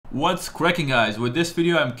What's cracking, guys? With this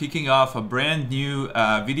video I'm kicking off a brand new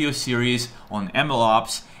video series on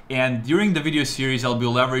MLOps, and during the video series I'll be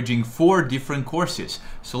leveraging 4 different courses.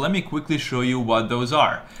 So let me quickly show you what those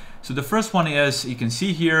are. So the first one is, you can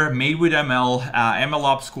see here, MadeWithML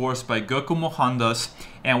MLOps course by Gokul Mohandas,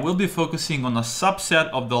 and we'll be focusing on a subset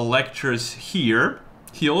of the lectures here.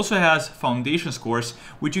 He also has Foundations course,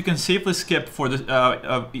 which you can safely skip for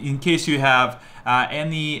the in case you have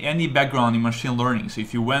any background in machine learning. So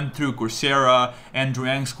if you went through Coursera and Andrew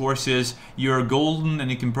Ng's courses, you're golden,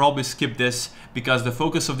 and you can probably skip this because the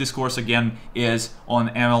focus of this course again is on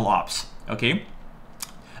MLOps. Okay,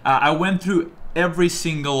 I went through every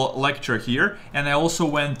single lecture here, and I also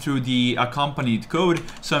went through the accompanied code,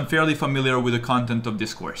 so I'm fairly familiar with the content of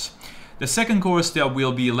this course. The second course that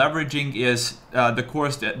we'll be leveraging is the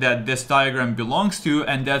course that this diagram belongs to,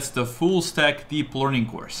 and that's the full stack deep learning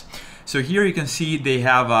course. So here you can see they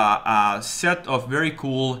have a set of very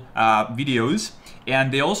cool videos,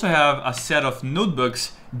 and they also have a set of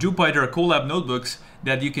notebooks, Jupyter Colab notebooks,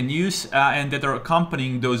 that you can use and that are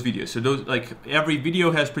accompanying those videos. So those, like, every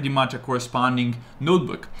video has pretty much a corresponding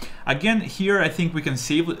notebook. Again, here I think we can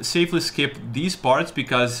safely skip these parts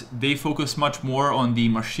because they focus much more on the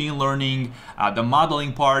machine learning, the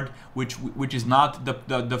modeling part, which is not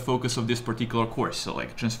the focus of this particular course. So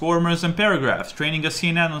like transformers and paragraphs, training a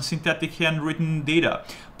CNN on synthetic handwritten data,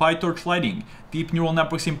 PyTorch lighting, deep neural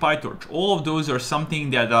networks in PyTorch. All of those are something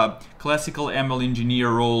that a classical ML engineer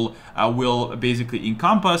role will basically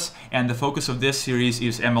encompass, and the focus of this series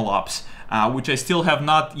is MLOps, which I still have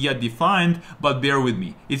not yet defined, but bear with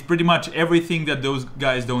me. It's pretty much everything that those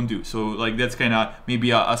guys don't do. So like that's kind of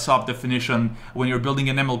maybe a soft definition. When you're building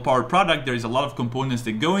an ML powered product, there's a lot of components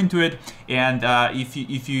that go into it, and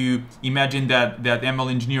if you imagine that ML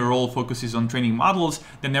engineer role focuses on training models,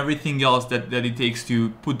 then everything else that it takes to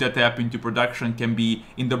put that app into production can be,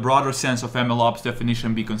 in the broader sense of MLOps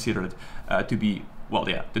definition, be considered to be, well,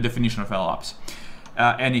 yeah, the definition of MLOps.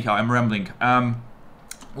 Anyhow, I'm rambling.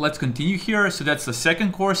 Let's continue here. So that's the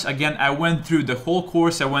second course. Again, I went through the whole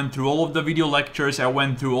course. I went through all of the video lectures. I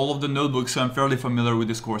went through all of the notebooks, so I'm fairly familiar with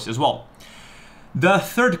this course as well. The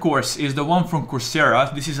third course is the one from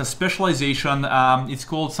Coursera. This is a specialization. It's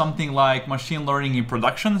called something like Machine Learning in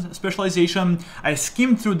Production specialization. I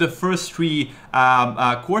skimmed through the first 3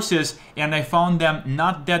 courses, and I found them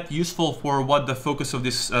not that useful for what the focus of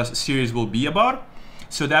this series will be about.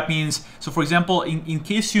 So that means, so for example, in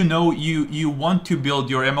case you know you want to build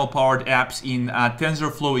your ML powered apps in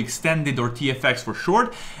TensorFlow Extended, or TFX for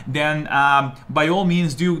short, then by all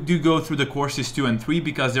means do go through the courses 2 and 3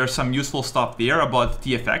 because there's some useful stuff there about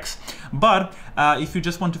TFX. But if you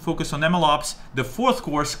just want to focus on MLOps, the 4th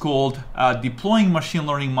course called Deploying Machine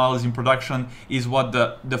Learning Models in Production is what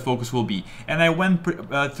the focus will be. And I went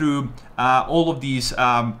through all of these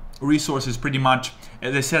resources pretty much.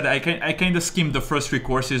 As I said, I kind of skimmed the first 3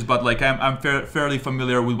 courses, but like I'm fairly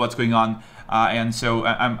familiar with what's going on, and so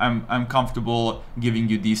I'm comfortable giving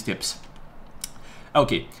you these tips.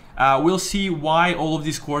 Okay, we'll see why all of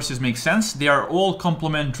these courses make sense. They are all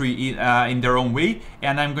complementary in their own way,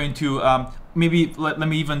 and I'm going to maybe let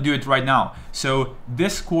me even do it right now. So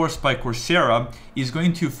this course by Coursera is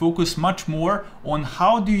going to focus much more on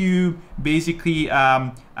how do you basically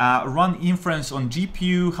run inference on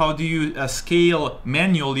GPU, how do you scale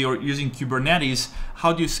manually or using Kubernetes,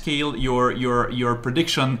 how do you scale your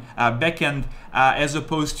prediction backend, as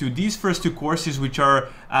opposed to these first 2 courses, which are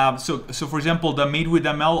so for example, the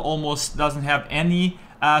MadeWithML almost doesn't have any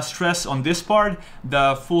stress on this part.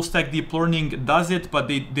 The full stack deep learning does it, but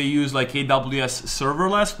they use like AWS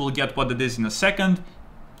serverless. We'll get what it is in a second.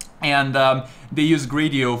 And they use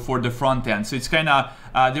Gradio for the front end. So it's kind of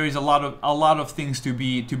there is a lot of things to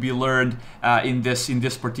be learned in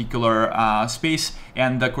this particular space.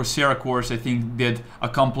 And the Coursera course, I think, did a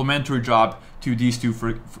complementary job to these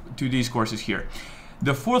to these courses here.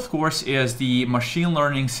 The 4th course is the Machine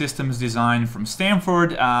Learning Systems Design from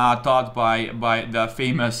Stanford, taught by the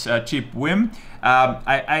famous Chip Wim.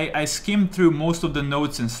 I skimmed through most of the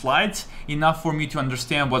notes and slides, enough for me to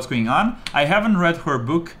understand what's going on. I haven't read her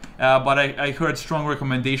book, but I heard strong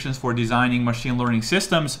recommendations for designing machine learning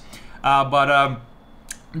systems.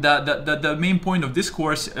 The main point of this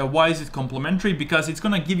course, why is it complementary? Because it's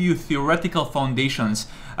going to give you theoretical foundations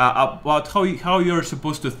about how you're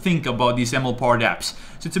supposed to think about these ML powered apps.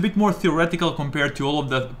 So it's a bit more theoretical compared to all of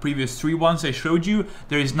the previous 3 ones I showed you.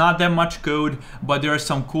 There is not that much code, but there are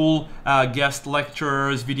some cool guest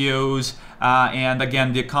lectures, videos, and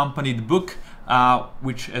again the accompanied book,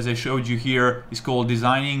 which, as I showed you here, is called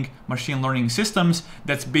Designing Machine Learning Systems.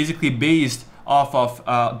 That's basically based off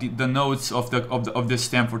of the notes of this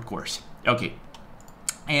Stanford course. Okay,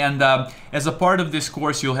 And as a part of this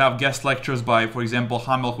course, you'll have guest lectures by, for example,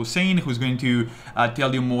 Hamel Hussein, who's going to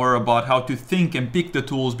tell you more about how to think and pick the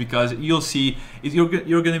tools, because you'll see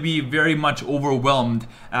you're going to be very much overwhelmed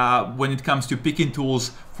when it comes to picking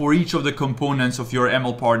tools for each of the components of your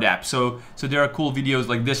ML-powered app. So there are cool videos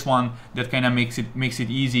like this one that kind of makes it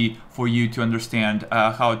easy for you to understand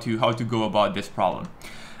how to go about this problem.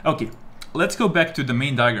 Okay. Let's go back to the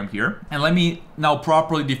main diagram here, and let me now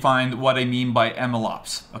properly define what I mean by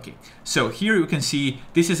MLOps. Okay, so here you can see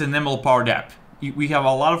this is an ML-powered app. We have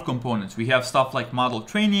a lot of components. We have stuff like model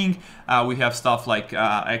training, we have stuff like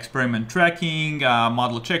experiment tracking,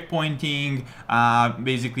 model checkpointing,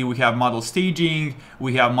 basically we have model staging,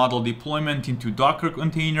 we have model deployment into Docker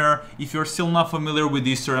container. If you're still not familiar with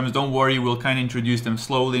these terms, don't worry, we'll kind of introduce them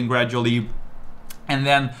slowly and gradually. And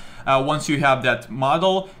then once you have that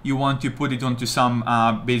model, you want to put it onto some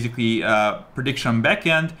basically prediction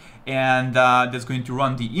backend, and that's going to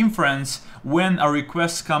run the inference when a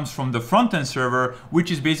request comes from the front-end server, which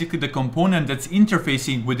is basically the component that's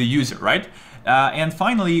interfacing with the user, right? And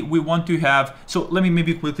finally, we want to have, so let me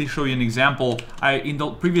maybe quickly show you an example. In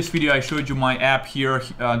the previous video, I showed you my app here,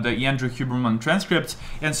 the Andrew Huberman transcripts.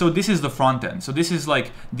 And so this is the front end. So this is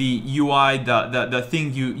like the UI, the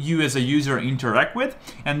thing you as a user interact with.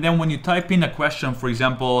 And then when you type in a question, for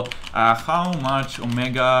example, how much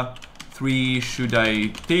omega-3 should I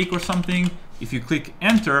take or something? If you click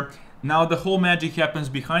enter, now the whole magic happens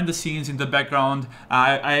behind the scenes in the background.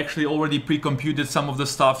 I actually already pre-computed some of the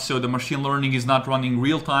stuff, so the machine learning is not running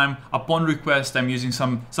real time. Upon request, I'm using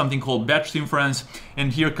something called batch inference,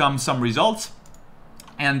 and here comes some results.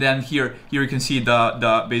 And then here you can see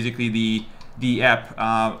basically the app,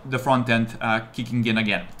 the front end kicking in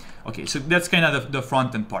again. Okay, so that's kind of the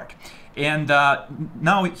front end part. And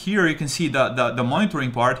now here you can see the monitoring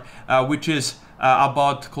part, which is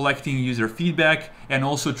about collecting user feedback and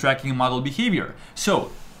also tracking model behavior.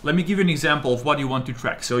 So let me give you an example of what you want to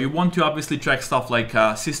track. So you want to obviously track stuff like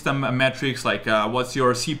system metrics, like what's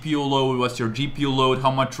your CPU load, what's your GPU load, how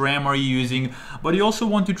much RAM are you using, but you also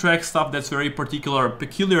want to track stuff that's very peculiar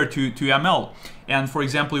to ML. And for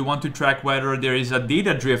example, you want to track whether there is a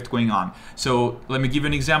data drift going on. So let me give you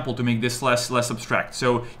an example to make this less abstract.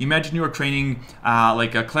 So imagine you're training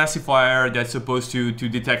like a classifier that's supposed to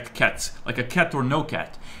detect cats, like a cat or no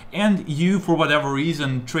cat. And you, for whatever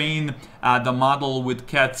reason, train the model with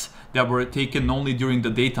cats that were taken only during the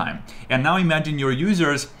daytime. And now imagine your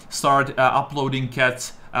users start uploading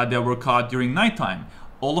cats that were caught during nighttime.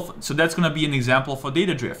 So that's going to be an example for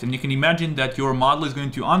data drift. And you can imagine that your model is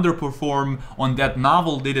going to underperform on that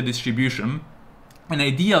novel data distribution. And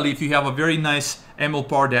ideally, if you have a very nice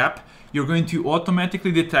ML-powered app, you're going to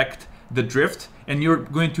automatically detect the drift, and you're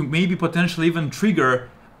going to maybe potentially even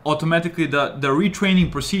trigger automatically the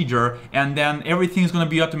retraining procedure, and then everything is going to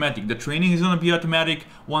be automatic. The training is going to be automatic.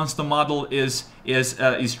 Once the model is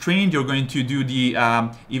trained, you're going to do the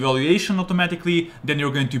evaluation automatically. Then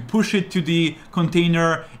you're going to push it to the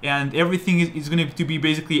container, and everything is going to be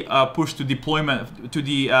basically pushed to deployment to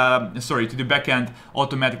the backend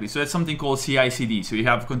automatically. So that's something called CI/CD. So you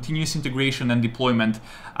have continuous integration and deployment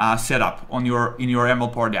set up in your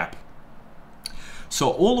ML-powered app. So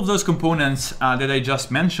all of those components that I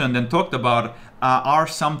just mentioned and talked about are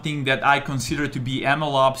something that I consider to be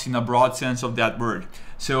MLOps in a broad sense of that word.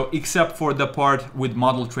 So except for the part with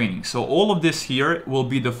model training. So all of this here will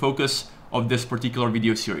be the focus of this particular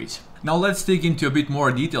video series. Now let's dig into a bit more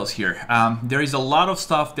details here. There is a lot of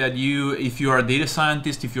stuff that if you are a data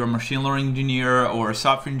scientist, if you're a machine learning engineer or a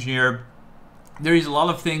software engineer, there is a lot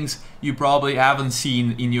of things you probably haven't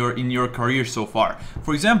seen in your career so far.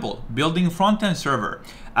 For example, building front-end server.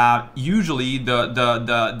 Usually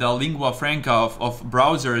the lingua franca of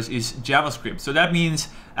browsers is JavaScript. So that means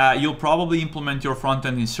you'll probably implement your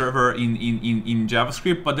front-end in server in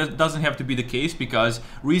JavaScript, but that doesn't have to be the case, because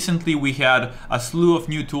recently we had a slew of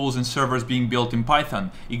new tools and servers being built in Python.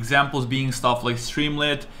 Examples being stuff like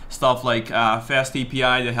Streamlit, stuff like Fast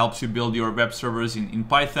API that helps you build your web servers in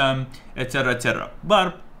Python, etc., etc.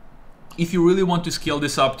 But if you really want to scale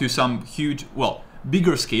this up to some huge,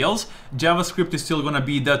 bigger scales, JavaScript is still going to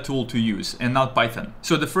be that tool to use and not Python.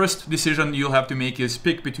 So the first decision you'll have to make is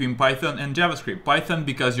pick between Python and JavaScript. Python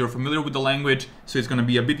because you're familiar with the language, so it's going to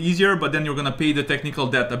be a bit easier, but then you're going to pay the technical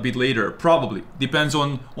debt a bit later, probably. Depends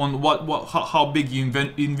on how big you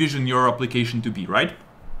envision your application to be, right?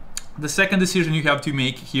 The second decision you have to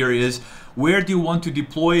make here is, where do you want to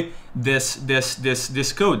deploy this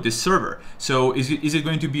code, this server? So is it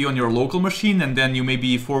going to be on your local machine and then you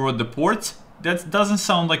maybe forward the ports that doesn't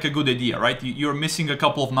sound like a good idea, right? You're missing a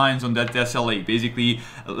couple of nines on that SLA. Basically,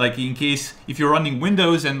 like in case if you're running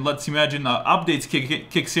Windows and let's imagine updates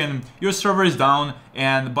kicks in, your server is down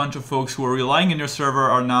and a bunch of folks who are relying on your server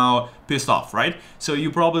are now pissed off, right? So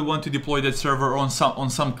you probably want to deploy that server on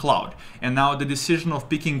some cloud. And now the decision of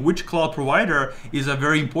picking which cloud provider is a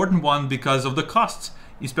very important one because of the costs.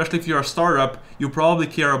 Especially if you're a startup, you probably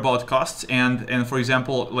care about costs, and for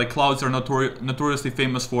example, like clouds are notoriously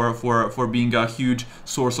famous for being a huge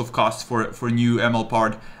source of costs for new ML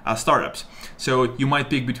powered startups. So you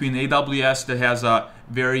might pick between AWS that has a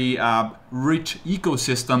very rich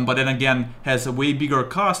ecosystem, but then again has a way bigger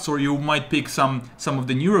costs, or you might pick some of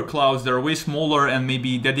the newer clouds that are way smaller and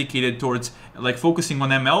maybe dedicated towards like focusing on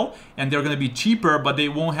ML, and they're going to be cheaper, but they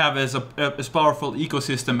won't have as powerful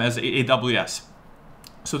ecosystem as AWS.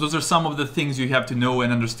 So those are some of the things you have to know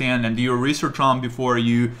and understand and do your research on before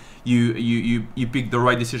you pick the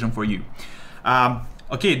right decision for you.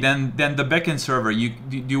 Okay, then the backend server. Do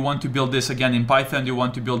you want to build this again in Python? Do you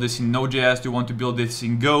want to build this in Node.js? Do you want to build this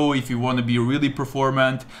in Go if you want to be really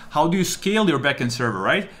performant? How do you scale your backend server,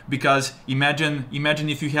 right? Because imagine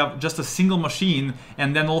if you have just a single machine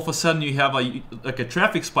and then all of a sudden you have a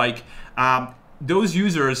traffic spike. Those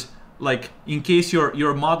users, like in case your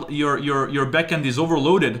backend is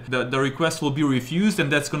overloaded, the request will be refused,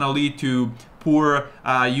 and that's going to lead to poor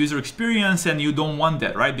user experience, and you don't want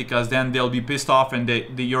that, right? Because then they'll be pissed off, and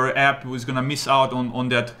your app is going to miss out on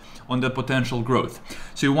the potential growth.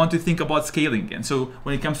 So you want to think about scaling. And so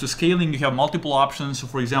when it comes to scaling, you have multiple options. So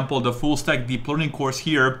for example, the full stack deep learning course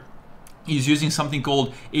here is using something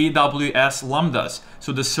called AWS Lambdas,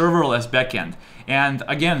 so the serverless backend. And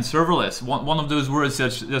again, serverless, one of those words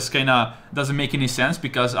that just kind of doesn't make any sense,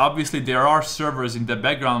 because obviously there are servers in the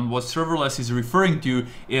background. What serverless is referring to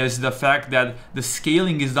is the fact that the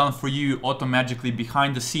scaling is done for you automatically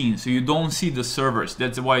behind the scenes, so you don't see the servers.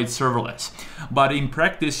 That's why it's serverless. But in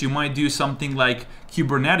practice, you might do something like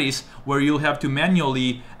Kubernetes, where you'll have to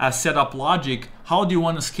manually set up logic. How do you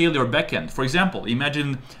want to scale your backend? For example,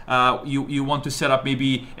 imagine you want to set up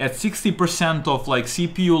maybe at 60% of like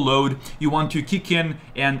CPU load, you want to kick in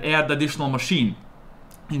and add additional machine.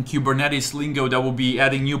 In Kubernetes lingo, that will be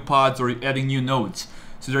adding new pods or adding new nodes.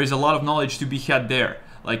 So there is a lot of knowledge to be had there.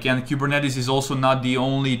 Like, and Kubernetes is also not the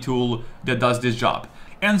only tool that does this job.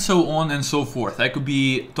 And so on and so forth. I could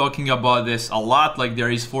be talking about this a lot. Like,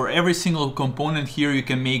 there is, for every single component here, you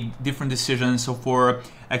can make different decisions. So for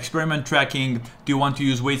experiment tracking, do you want to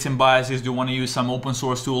use weights and biases? Do you want to use some open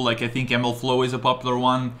source tool? Like I think MLflow is a popular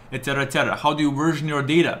one, etc., etc. How do you version your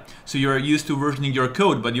data? So you're used to versioning your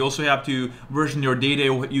code, but you also have to version your data.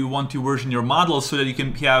 You want to version your models so that you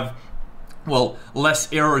can have, well,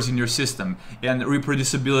 less errors in your system and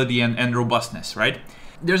reproducibility and robustness, right?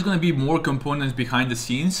 There's going to be more components behind the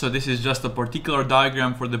scenes. So this is just a particular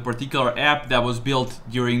diagram for the particular app that was built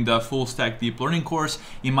during the full stack deep learning course.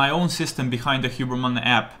 In my own system behind the Huberman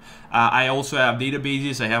app, I also have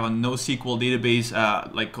databases. I have a NoSQL database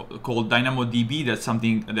called DynamoDB. That's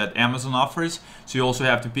something that Amazon offers. So you also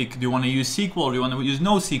have to pick, do you want to use SQL or do you want to use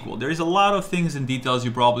NoSQL? There is a lot of things and details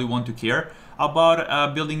you probably want to care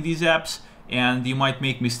about building these apps, and you might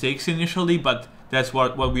make mistakes initially, but that's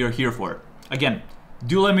what we are here for. Again,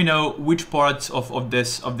 do let me know which parts of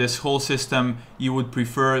this whole system you would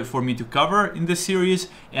prefer for me to cover in this series,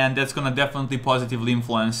 and that's gonna definitely positively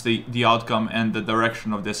influence the outcome and the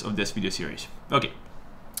direction of this video series. Okay,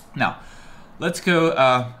 now let's go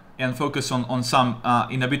and focus on some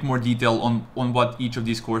in a bit more detail on what each of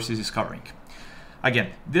these courses is covering.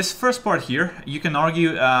 Again, this first part here, you can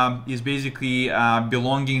argue is basically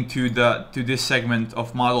belonging to this segment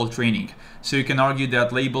of model training. So you can argue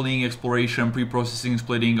that labeling, exploration, pre-processing,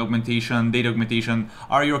 splitting, augmentation, data augmentation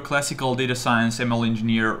are your classical data science ML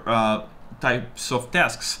engineer types of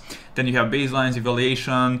tasks. Then you have baselines,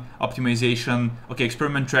 evaluation, optimization. Okay,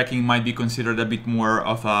 experiment tracking might be considered a bit more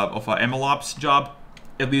of a MLOps job.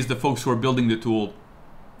 At least the folks who are building the tool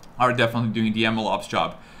are definitely doing the MLOps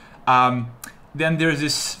job. Then there's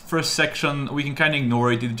this first section, we can kind of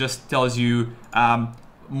ignore it. It just tells you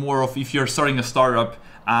more of, if you're starting a startup,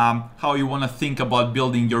 how you want to think about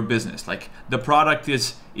building your business. Like, the product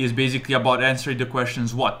is basically about answering the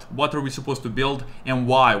questions, what are we supposed to build and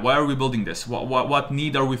why are we building this, what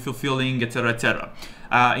need are we fulfilling, etc., etc.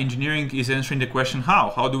 Engineering is answering the question,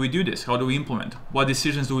 how do we do this, how do we implement, what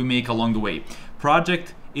decisions do we make along the way.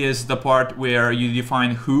 Project is the part where you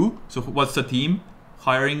define who, so what's the team,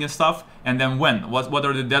 hiring and stuff, and then when, what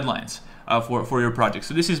are the deadlines for your project.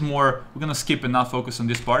 So this is more, we're gonna skip and not focus on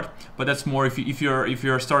this part, but that's more if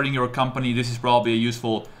you're starting your company, this is probably a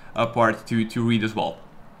useful part to read as well.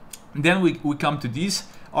 Then we come to these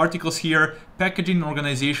articles here. Packaging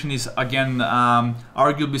organization is again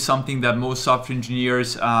arguably something that most software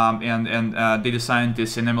engineers and data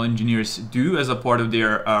scientists and ML engineers do as a part of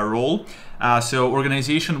their role. So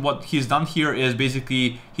organization, what he's done here is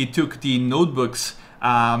basically he took the notebooks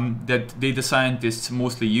that data scientists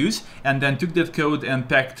mostly use, and then took that code and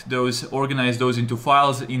packed those, organized those into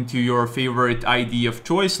files into your favorite IDE of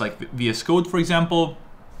choice, like VS Code, for example.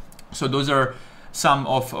 So those are some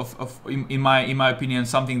in my opinion,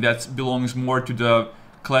 something that belongs more to the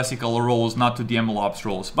classical roles, not to the MLOps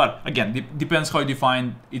roles. But again, depends how you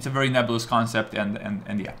define. It's a very nebulous concept,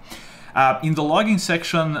 and yeah. In the logging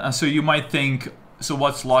section, so you might think, so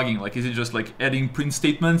what's logging? Like, is it just like adding print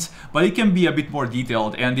statements? But it can be a bit more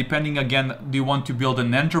detailed, and depending again, do you want to build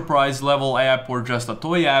an enterprise level app or just a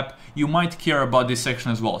toy app? You might care about this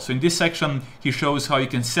section as well. So in this section, he shows how you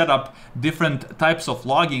can set up different types of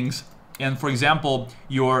loggings. And for example,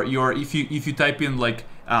 if you type in like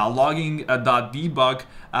logging.debug,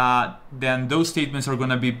 then those statements are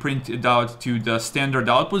going to be printed out to the standard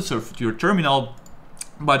output, so to your terminal.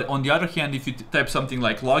 But on the other hand, if you type something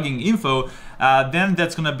like logging info, then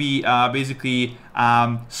that's going to be basically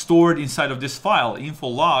stored inside of this file, info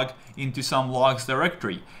log, into some logs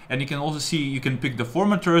directory. And you can also see, you can pick the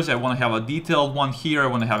formatters. I want to have a detailed one here, I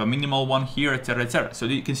want to have a minimal one here, etc., etc. So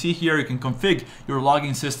you can see here, you can configure your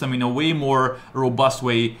logging system in a way more robust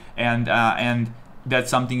way, and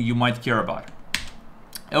that's something you might care about.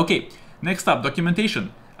 Okay, next up,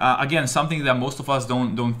 documentation. Again, something that most of us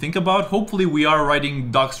don't think about. Hopefully we are writing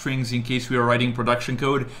doc strings in case we are writing production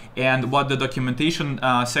code, and what the documentation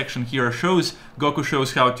section here shows, Goku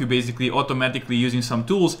shows how to basically automatically, using some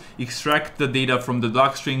tools, extract the data from the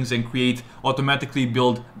doc strings and automatically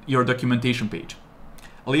build your documentation page.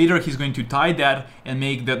 Later he's going to tie that and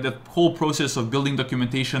make the whole process of building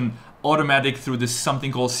documentation automatic through this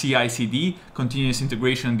something called CI/CD, continuous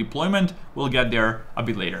integration and deployment. We'll get there a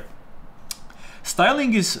bit later.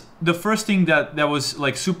 Styling is the first thing that was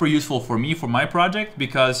like super useful for me for my project,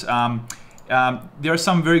 because there are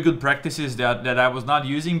some very good practices that I was not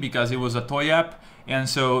using because it was a toy app. And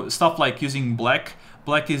so stuff like using Black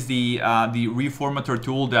is the reformatter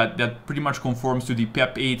tool that pretty much conforms to the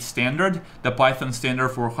PEP 8 standard, the Python standard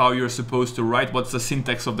for how you're supposed to write, what's the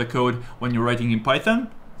syntax of the code when you're writing in Python.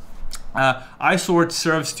 iSort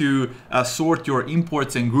serves to sort your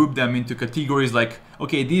imports and group them into categories like,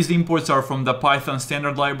 okay, these imports are from the Python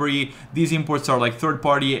standard library, these imports are like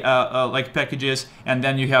third-party like packages, and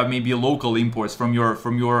then you have maybe local imports from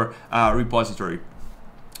your repository.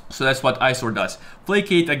 So that's what iSort does.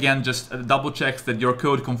 Flake8 again just double checks that your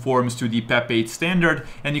code conforms to the PEP 8 standard,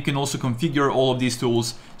 and you can also configure all of these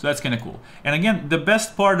tools. So that's kind of cool. And again, the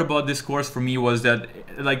best part about this course for me was that,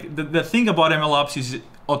 like, the thing about MLOps is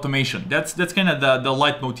automation. That's kind of the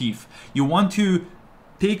leitmotif. You want to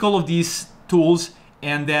take all of these tools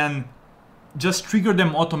and then just trigger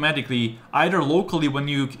them automatically, either locally when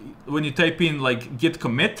you type in like git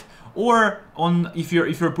commit, or if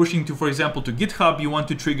you're pushing to, for example, to GitHub, you want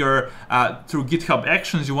to trigger through GitHub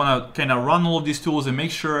Actions. You want to kind of run all of these tools and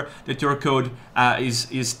make sure that your code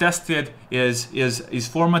is tested, is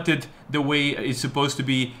formatted the way it's supposed to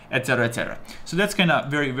be, etc., etc. So that's kind of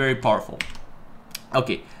very, very powerful.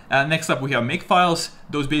 Okay, next up we have makefiles.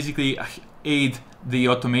 Those basically aid the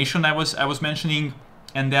automation I was mentioning.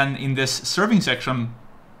 And then in this serving section,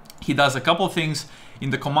 he does a couple of things. In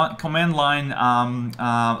the command line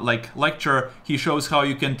like lecture, he shows how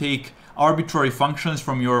you can take arbitrary functions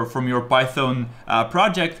from your Python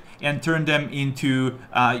project and turn them into,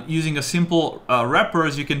 using a simple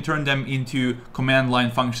wrappers, you can turn them into command line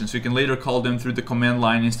functions. So you can later call them through the command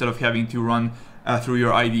line instead of having to run through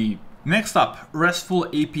your IDE. Next up, RESTful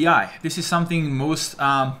API. This is something most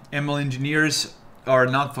ML engineers are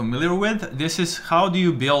not familiar with. This is how do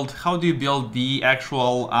you build the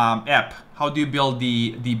actual app? How do you build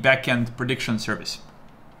the backend prediction service?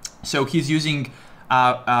 So he's using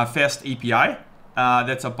Fast API.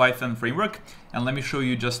 That's a Python framework. And let me show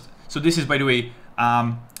you just, so this is, by the way,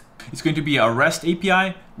 it's going to be a REST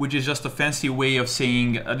API, which is just a fancy way of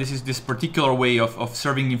saying this is this particular way of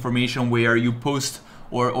serving information where you post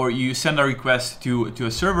or you send a request to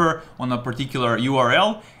a server on a particular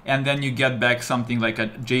URL, and then you get back something like a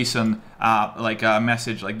JSON, like a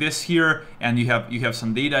message like this here, and you have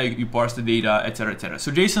some data, you parse the data, etc., etc.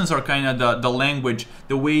 So JSONs are kind of the language,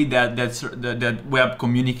 the way that web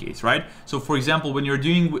communicates, right? So for example, when you're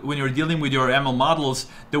dealing with your ML models,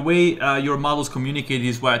 the way your models communicate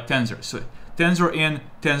is via tensors. So tensor in,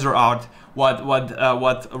 tensor out.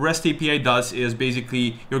 What REST API does is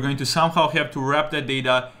basically you're going to somehow have to wrap that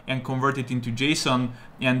data and convert it into JSON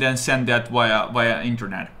and then send that via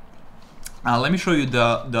internet. Let me show you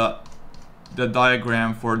the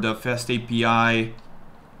diagram for the Fast API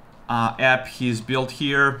app he's built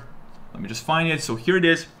here. Let me just find it. So here it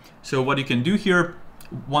is. So what you can do here,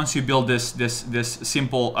 once you build this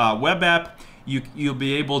simple web app, you'll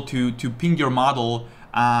be able to ping your model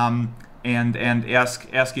and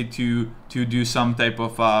ask it to do some type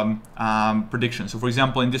of prediction. So for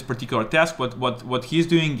example, in this particular task, what he's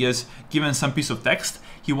doing is, given some piece of text,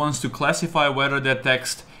 he wants to classify whether that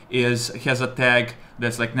text has a tag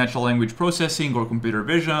that's like natural language processing or computer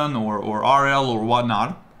vision or RL or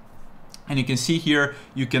whatnot. And you can see here,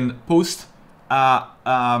 you can post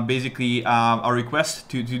basically a request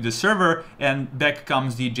to the server, and back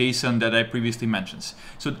comes the JSON that I previously mentioned.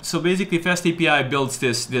 So basically, Fast API builds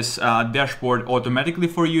this dashboard automatically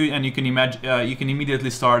for you, and you can imagine you can immediately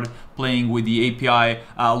start playing with the API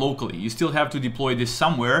locally. You still have to deploy this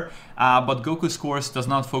somewhere, but Goku's course does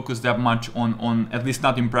not focus that much on at least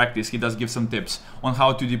not in practice. He does give some tips on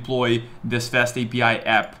how to deploy this Fast API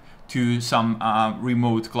app to some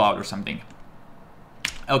remote cloud or something.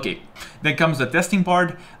 Okay, then comes the testing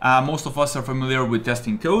part. Most of us are familiar with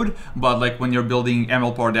testing code, but like when you're building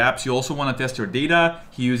ML-powered apps, you also want to test your data.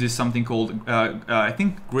 He uses something called, I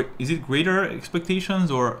think, is it Greater Expectations,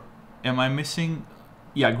 or am I missing?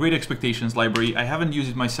 Yeah, Greater Expectations library. I haven't used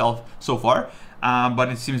it myself so far, but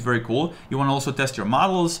it seems very cool. You want to also test your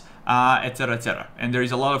models, etc., etc. And there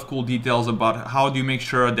is a lot of cool details about how do you make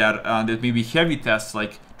sure that that maybe heavy tests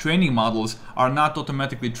like training models are not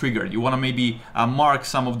automatically triggered. You want to maybe mark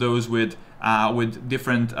some of those with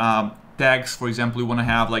different tags. For example, you want to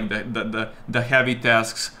have like the heavy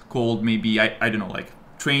tasks called maybe I don't know, like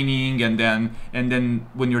training, and then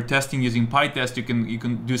when you're testing using PyTest, you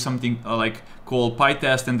can do something like called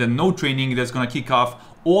PyTest, and then no training. That's going to kick off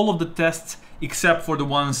all of the tests except for the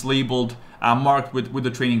ones labeled marked with the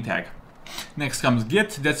training tag. Next comes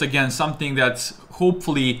Git. That's again something that's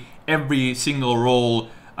hopefully every single role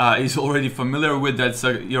is already familiar with. That's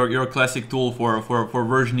your classic tool for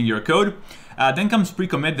versioning your code. Then comes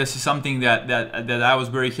pre-commit. This is something that I was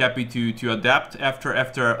very happy to adapt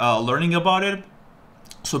after learning about it.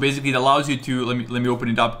 So basically, it allows you to let me open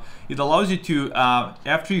it up. It allows you to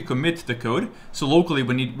after you commit the code. So locally,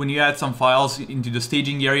 when you add some files into the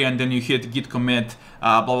staging area, and then you hit git commit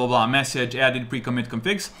blah blah blah message added pre-commit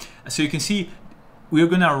configs. So you can see we're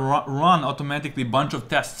gonna run automatically a bunch of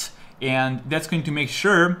tests, and that's going to make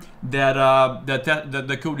sure that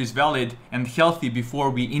the code is valid and healthy before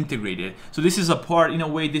we integrate it. So this is a part, in a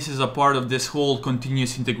way, this is a part of this whole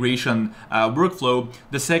continuous integration workflow.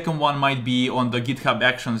 The second one might be on the GitHub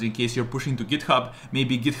Actions. In case you're pushing to GitHub,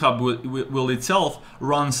 maybe GitHub will itself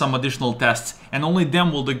run some additional tests, and only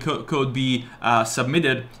then will the code be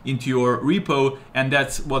submitted into your repo, and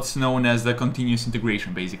that's what's known as the continuous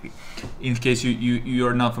integration, basically, in case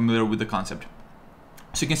you're not familiar with the concept.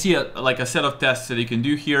 So you can see like a set of tests that you can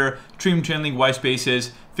do here: trim channeling white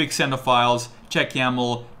spaces, fix send of files, check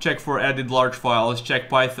YAML, check for added large files, check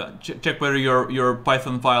Python, check whether your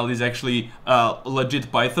Python file is actually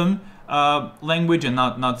legit Python language and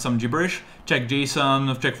not some gibberish. Check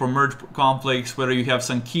JSON, check for merge conflicts, whether you have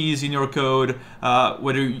some keys in your code,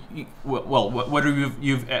 whether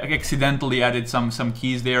you've accidentally added some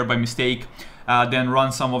keys there by mistake. Then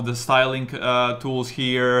run some of the styling tools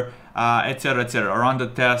here, etc., etc. Run the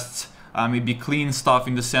tests, maybe clean stuff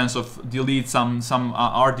in the sense of delete some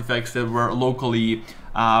artifacts that were locally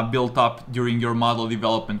built up during your model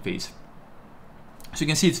development phase. So you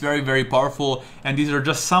can see it's very, very powerful, and these are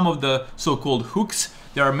just some of the so-called hooks.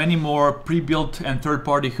 There are many more pre-built and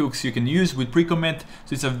third-party hooks you can use with pre-commit.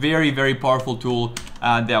 So it's a very, very powerful tool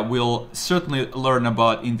that we'll certainly learn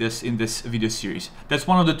about in this video series. That's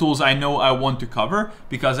one of the tools I know I want to cover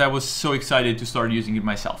because I was so excited to start using it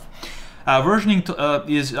myself. Versioning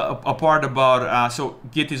is a part about, so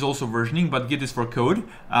Git is also versioning, but Git is for code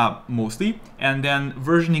mostly. And then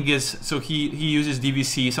versioning is, so he uses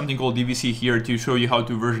DVC, something called DVC here, to show you how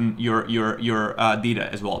to version your data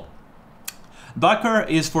as well. Docker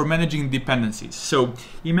is for managing dependencies. So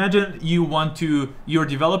imagine you're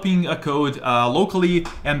developing a code locally,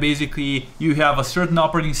 and basically you have a certain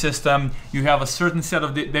operating system, you have a certain set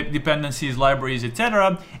of dependencies, libraries,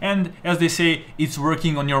 etc. And as they say, it's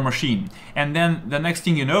working on your machine. And then the next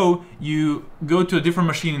thing you know, you go to a different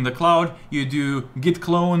machine in the cloud, you do git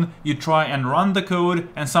clone, you try and run the code,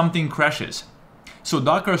 and something crashes. So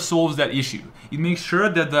Docker solves that issue. It makes sure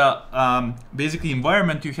that the basically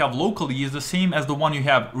environment you have locally is the same as the one you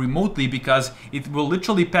have remotely, because it will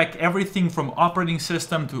literally pack everything from operating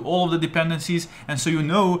system to all of the dependencies, and so you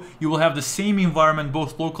know you will have the same environment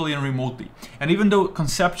both locally and remotely. And even though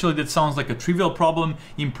conceptually that sounds like a trivial problem,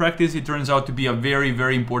 in practice it turns out to be a very,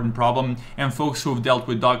 very important problem, and folks who've dealt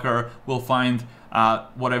with Docker will find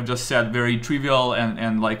what I've just said very trivial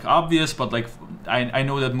and like obvious, but like I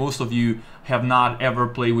know that most of you have not ever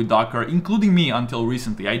played with Docker, including me until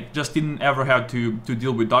recently. I just didn't ever have to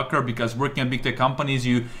deal with Docker, because working at big tech companies,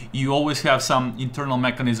 you always have some internal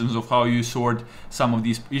mechanisms of how you sort some of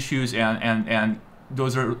these issues, and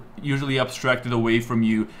those are usually abstracted away from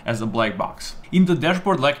you as a black box. In the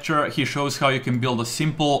dashboard lecture, he shows how you can build a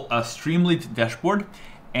simple Streamlit dashboard.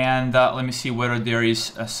 And let me see whether there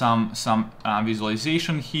is some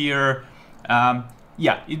visualization here.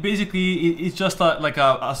 Yeah, it's just like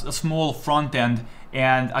a small front end.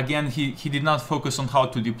 And again, he did not focus on how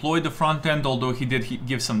to deploy the front end, although he did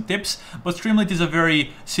give some tips. But Streamlit is a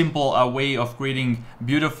very simple way of creating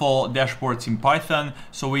beautiful dashboards in Python.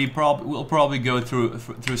 So we'll probably go through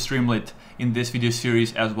Streamlit in this video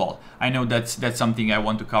series as well. I know that's something I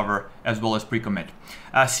want to cover as well as pre-commit.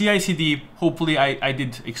 CI/CD, hopefully I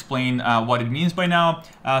did explain what it means by now.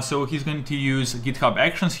 So he's going to use GitHub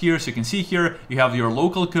Actions here. So you can see here you have your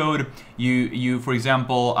local code. You for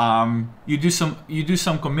example, you do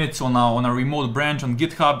some commits on a remote branch on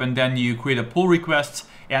GitHub, and then you create a pull request,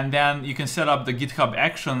 and then you can set up the GitHub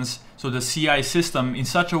Actions, so the CI system, in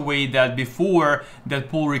such a way that before that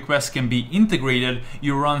pull request can be integrated,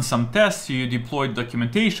 you run some tests, you deploy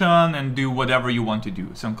documentation and do whatever you want to do,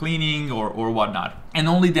 some cleaning or whatnot. And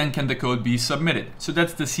only then can the code be submitted. So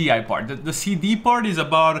that's the CI part. The CD part is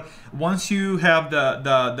about once you have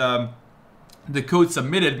the code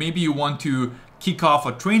submitted, maybe you want to kick off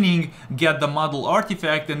a training, get the model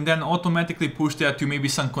artifact, and then automatically push that to maybe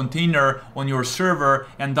some container on your server,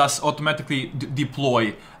 and thus automatically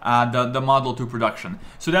deploy the model to production.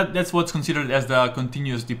 So that's what's considered as the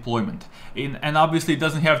continuous deployment. And obviously it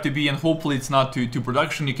doesn't have to be, and hopefully it's not to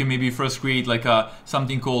production. You can maybe first create like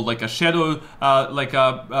something called like a shadow, like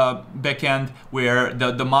a backend where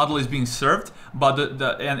the model is being served, but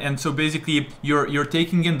and so basically you're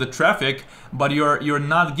taking in the traffic, but you're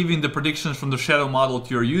not giving the predictions from the shadow model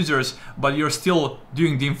to your users, but you're still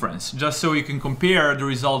doing the inference, just so you can compare the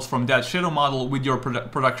results from that shadow model with your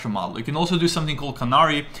production model. You can also do something called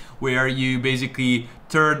Canary, where you basically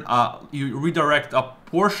you redirect a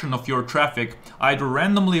portion of your traffic either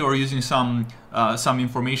randomly or using some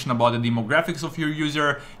information about the demographics of your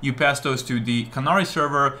user. You pass those to the Canary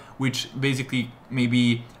server, which basically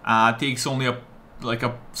maybe takes only a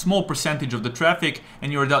small percentage of the traffic,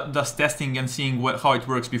 and you're thus testing and seeing how it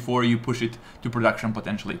works before you push it to production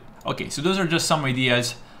potentially. Okay, so those are just some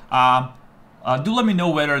ideas. Do let me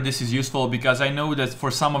know whether this is useful, because I know that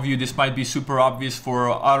for some of you this might be super obvious,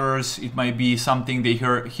 for others it might be something they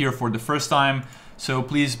hear for the first time. So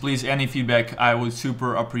please, any feedback, I would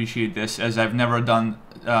super appreciate this, as I've never done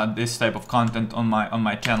this type of content on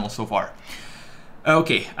my channel so far.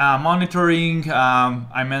 Okay, monitoring,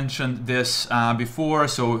 I mentioned this before.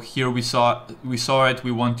 So here we saw it.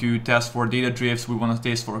 We want to test for data drifts, we want to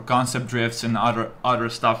test for concept drifts and other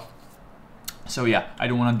stuff. So yeah, I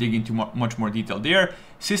don't want to dig into much more detail there.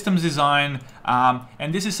 Systems design,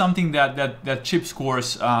 and this is something that Chip's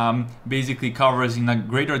course basically covers in a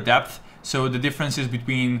greater depth. So the differences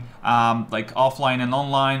between like offline and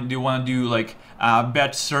online. Do you want to do like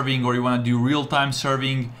batch serving, or you want to do real-time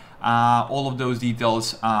serving? All of those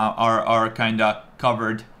details are kind of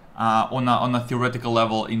covered on a theoretical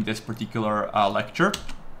level in this particular lecture.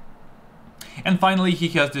 And finally, he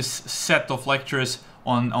has this set of lectures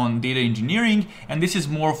on data engineering, and this is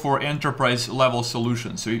more for enterprise level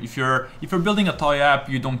solutions. So if you're building a toy app,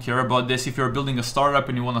 you don't care about this. If you're building a startup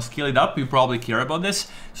and you want to scale it up, you probably care about this.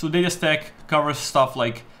 So DataStack covers stuff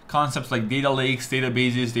like concepts like data lakes,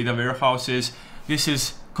 databases, data warehouses. This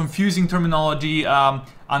is confusing terminology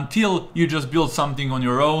until you just build something on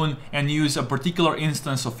your own and use a particular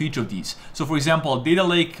instance of each of these. So for example, a data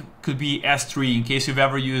lake could be S3. In case you've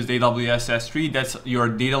ever used AWS S3, that's your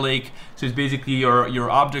data lake. So it's basically your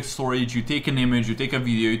object storage. You take an image, you take a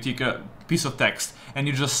video, you take a piece of text, and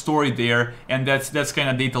you just store it there, and that's kind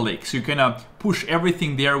of data lake. So you kind of push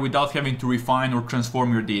everything there without having to refine or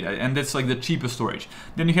transform your data, and that's like the cheapest storage.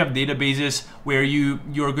 Then you have databases where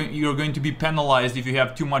you're going to be penalized if you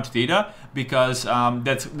have too much data, because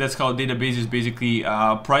that's how databases basically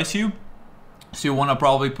price you. So you want to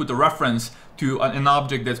probably put a reference to an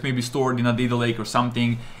object that's maybe stored in a data lake or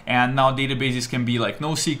something. And now databases can be like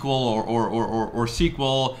NoSQL or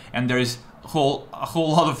SQL, and there's a whole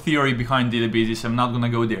lot of theory behind databases. I'm not gonna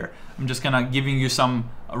go there. I'm just kind of giving you some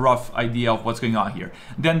rough idea of what's going on here.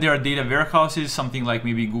 Then there are data warehouses, something like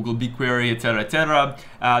maybe Google BigQuery, etc., etc.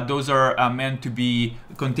 Those are meant to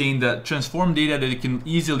contain the transformed data that you can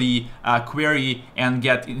easily query and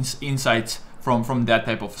get insights from that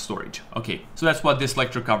type of storage. Okay, so that's what this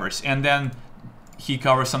lecture covers. And then he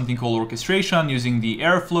covers something called orchestration using the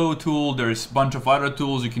Airflow tool. There's a bunch of other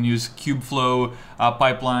tools. You can use Kubeflow,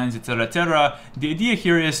 pipelines, etc., etc. The idea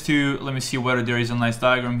here is to, let me see whether there is a nice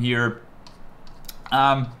diagram here.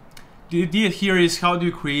 The idea here is how do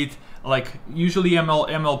you create, like usually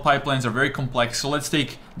ML pipelines are very complex. So let's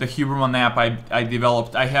take the Huberman app I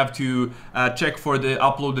developed. I have to check for the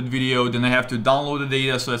uploaded video, then I have to download the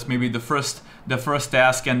data. So that's maybe the first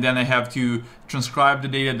task, and then I have to transcribe the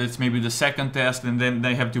data. That's maybe the second task, and then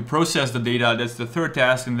I have to process the data. That's the third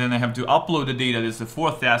task, and then I have to upload the data. That's the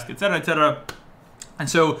fourth task, etc., etc. And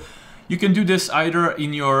so you can do this either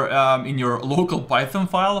in your local Python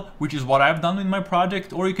file, which is what I've done in my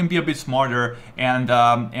project, or you can be a bit smarter and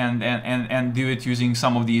do it using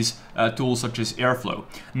some of these tools such as Airflow.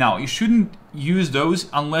 Now, you shouldn't use those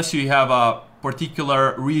unless you have a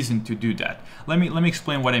particular reason to do that. Let me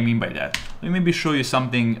explain what I mean by that. Let me maybe show you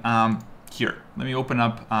something here. Let me open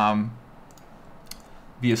up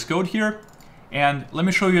VS Code here, and let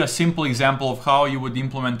me show you a simple example of how you would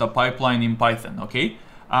implement a pipeline in Python. Okay.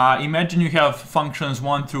 Imagine you have functions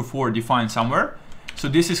 1 through 4 defined somewhere. So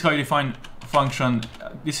this is how you define function.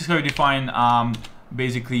 This is how you define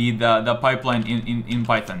basically the pipeline in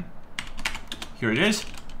Python. Here it is.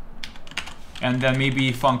 And then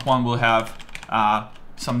maybe func1 will have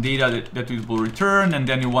some data that it will return, and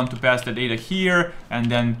then you want to pass the data here, and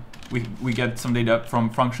then we get some data from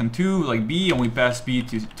function 2, like B, and we pass B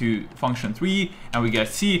to function 3, and we get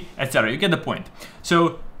C, etc. You get the point.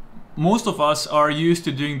 So most of us are used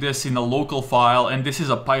to doing this in a local file, and this is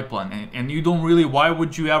a pipeline, and you don't really, why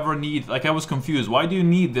would you ever need, like I was confused, why do you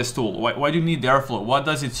need this tool? Why do you need Airflow? What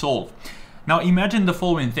does it solve? Now imagine the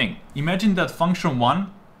following thing. Imagine that function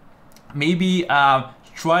 1 maybe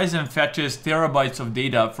tries and fetches terabytes of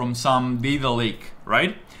data from some data lake,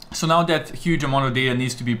 right? So now that huge amount of data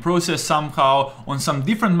needs to be processed somehow on some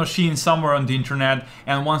different machine somewhere on the internet,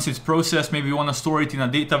 and once it's processed, maybe you want to store it in a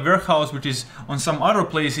data warehouse which is on some other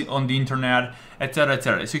place on the internet, etc.,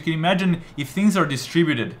 etc. So you can imagine if things are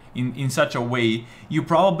distributed in such a way, you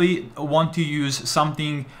probably want to use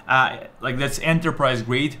something like that's enterprise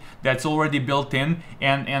grade, that's already built in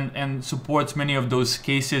and supports many of those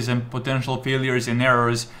cases and potential failures and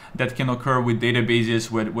errors that can occur with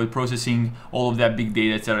databases, with processing all of that big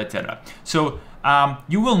data, etc., etc. So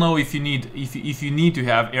you will know if you need to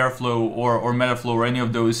have Airflow or Metaflow or any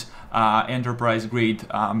of those enterprise grade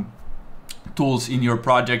tools in your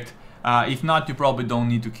project. If not, you probably don't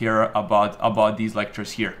need to care about these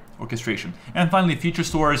lectures here. Orchestration. And finally, feature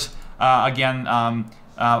stores. Again,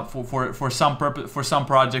 for some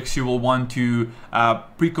projects, you will want to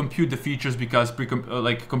pre-compute the features because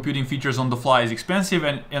computing features on the fly is expensive,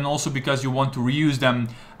 and also because you want to reuse them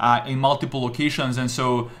in multiple locations, and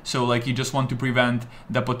so like you just want to prevent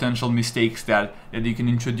the potential mistakes that you can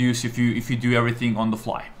introduce if you do everything on the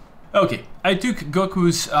fly. Okay, I took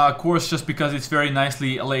Goku's course just because it's very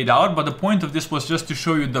nicely laid out, but the point of this was just to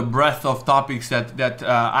show you the breadth of topics that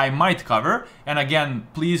I might cover. And again,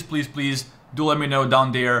 please do let me know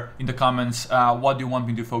down there in the comments what do you want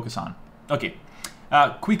me to focus on. Okay,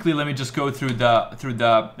 quickly let me just go through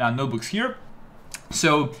the notebooks here.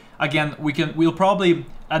 So again, we'll probably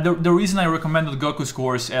the reason I recommended Goku's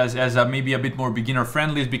course as maybe a bit more beginner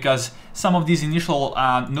friendly is because some of these initial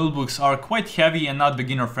notebooks are quite heavy and not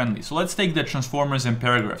beginner friendly. So let's take the transformers and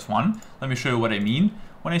paragraphs one. Let me show you what I mean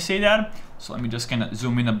when I say that. So let me just kind of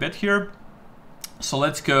zoom in a bit here. So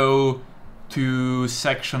let's go to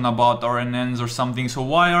section about RNNs or something. So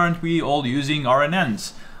why aren't we all using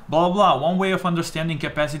RNNs? Blah, blah, blah. One way of understanding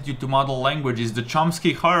capacity to model language is the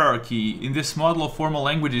Chomsky hierarchy. In this model of formal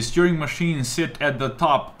languages, Turing machines sit at the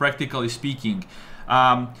top, practically speaking.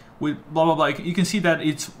 With blah, blah, blah. You can see that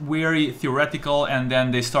it's very theoretical, and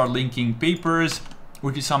then they start linking papers,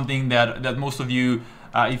 which is something that most of you,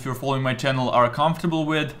 if you're following my channel, are comfortable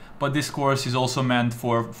with. But this course is also meant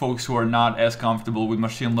for folks who are not as comfortable with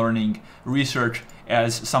machine learning research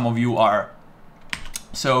as some of you are.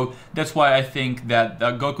 So that's why I think that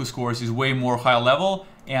the Goku's course is way more high level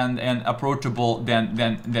and approachable than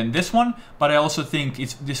this one. But I also think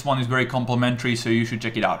this one is very complementary, so you should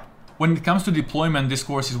check it out. When it comes to deployment, this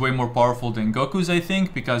course is way more powerful than Goku's, I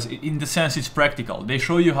think, because in the sense it's practical. They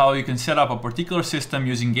show you how you can set up a particular system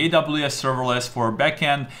using AWS serverless for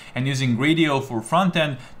backend and using Gradio for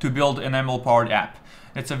frontend to build an ML-powered app.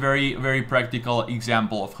 That's a very practical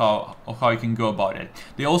example of how you can go about it.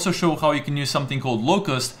 They also show how you can use something called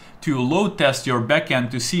Locust to load test your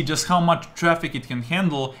backend to see just how much traffic it can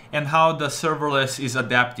handle and how the serverless is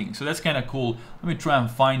adapting. So that's kind of cool. Let me try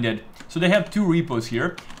and find it. So they have two repos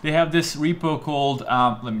here. They have this repo called,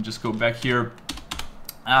 let me just go back here,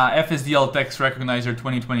 FSDL Text Recognizer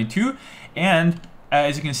 2022. And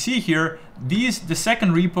as you can see here, the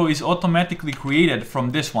second repo is automatically created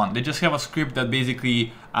from this one. They just have a script that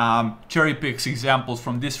basically cherry picks examples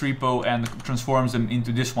from this repo and transforms them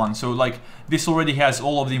into this one. So like this already has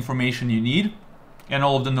all of the information you need and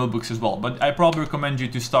all of the notebooks as well. But I probably recommend you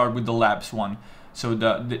to start with the labs one. So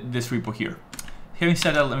this repo here. Having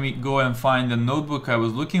said that, let me go and find the notebook I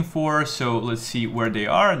was looking for. So let's see where they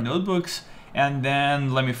are, notebooks. And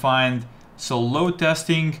then let me find, so load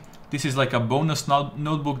testing. This is like a bonus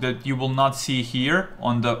notebook that you will not see here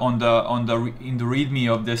in the README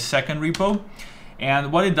of this second repo.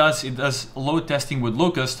 And what it does load testing with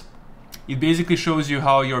Locust. It basically shows you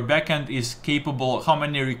how your backend is capable, how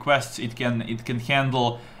many requests it can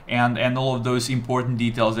handle, and all of those important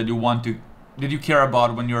details that you care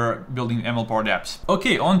about when you're building ML-powered apps.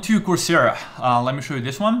 Okay, on to Coursera. Let me show you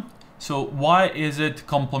this one. So why is it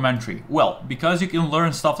complementary? Well, because you can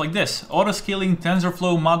learn stuff like this. Auto-scaling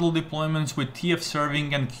TensorFlow model deployments with TF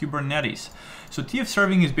serving and Kubernetes. So TF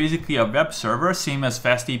serving is basically a web server, same as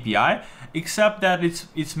Fast API, except that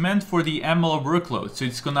it's meant for the ML workload. So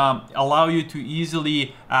it's gonna allow you to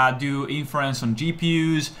easily do inference on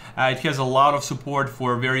GPUs. It has a lot of support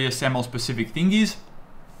for various ML specific thingies.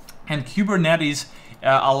 And Kubernetes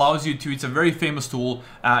allows you to, it's a very famous tool,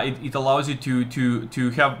 it allows you to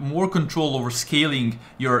have more control over scaling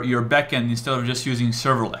your backend instead of just using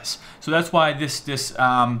serverless. So that's why this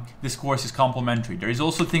course is complementary. There is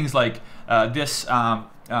also things like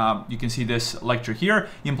you can see this lecture here,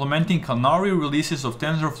 implementing canary releases of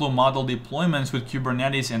TensorFlow model deployments with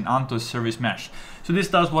Kubernetes and Antos service mesh. So this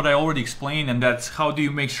does what I already explained, and that's how do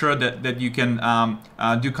you make sure that you can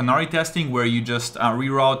do canary testing, where you just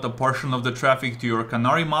reroute a portion of the traffic to your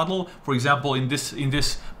canary model. For example, in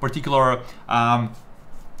this particular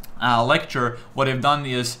lecture, what they've done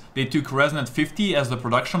is they took ResNet 50 as the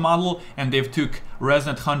production model, and they've took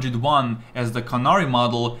ResNet 101 as the canary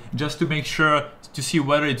model, just to make sure to see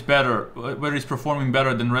whether it's better, whether it's performing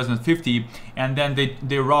better than ResNet 50, and then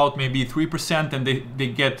they route maybe 3% and they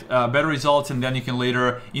get better results, and then you can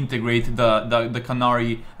later integrate the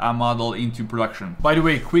canary model into production. By the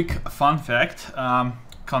way, quick fun fact,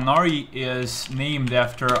 canary is named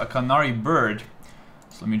after a canary bird.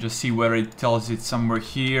 So let me just see whether it tells it somewhere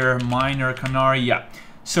here, minor canary, yeah.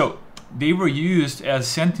 So they were used as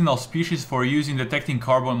sentinel species for use in detecting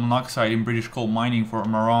carbon monoxide in British coal mining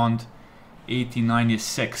from around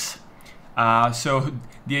 1896. So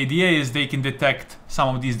the idea is they can detect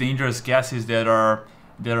some of these dangerous gases that are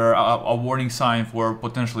a warning sign for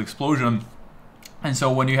potential explosion. And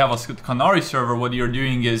so when you have a canary server, what you're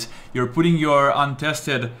doing is you're putting your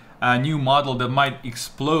untested new model that might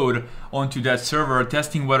explode onto that server,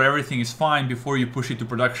 testing whether everything is fine before you push it to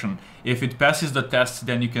production. If it passes the test,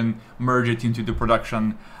 then you can merge it into the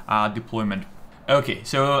production deployment. Okay,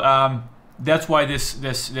 so that's why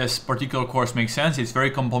this particular course makes sense. It's very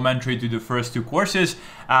complementary to the first two courses.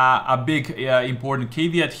 A big important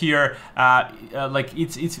caveat here, like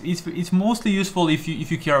it's mostly useful if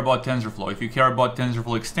you care about TensorFlow, if you care about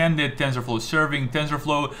TensorFlow Extended, TensorFlow Serving,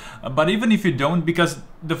 TensorFlow. But even if you don't, because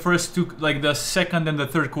the first two, like the second and the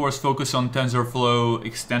third course, focus on TensorFlow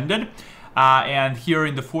Extended, and here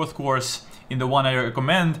in the fourth course, in the one I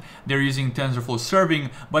recommend, they're using TensorFlow Serving.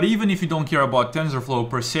 But even if you don't care about TensorFlow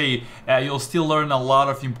per se, you'll still learn a lot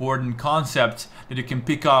of important concepts that you can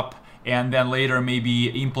pick up and then later maybe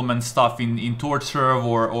implement stuff in TorchServe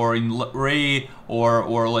or in Ray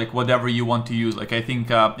or like whatever you want to use. Like I think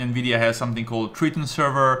NVIDIA has something called Triton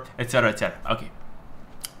Server, etc., etc. Okay.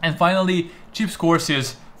 And finally, CHIPS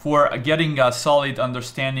courses for getting a solid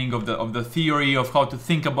understanding of the theory of how to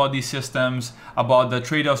think about these systems, about the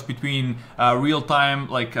trade-offs between real-time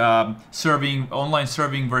like serving, online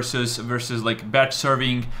serving versus like batch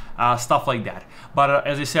serving, stuff like that. But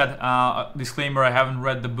as I said, disclaimer, I haven't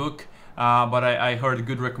read the book, but I heard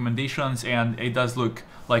good recommendations, and it does look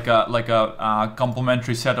like a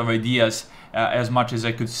complementary set of ideas, as much as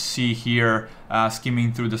I could see here,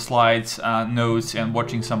 skimming through the slides, notes, and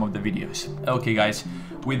watching some of the videos. Okay guys,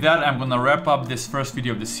 with that I'm gonna wrap up this first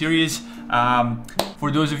video of the series.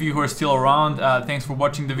 For those of you who are still around, thanks for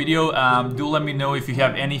watching the video. Do let me know if you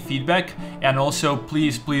have any feedback, and also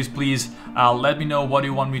please let me know what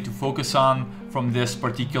you want me to focus on from this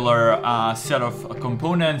particular set of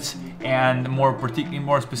components, and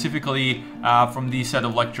more specifically from this set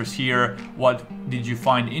of lectures here, what did you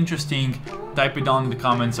find interesting? Type it down in the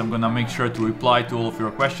comments. I'm gonna make sure to reply to all of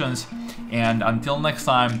your questions. And until next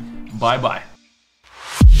time, bye bye.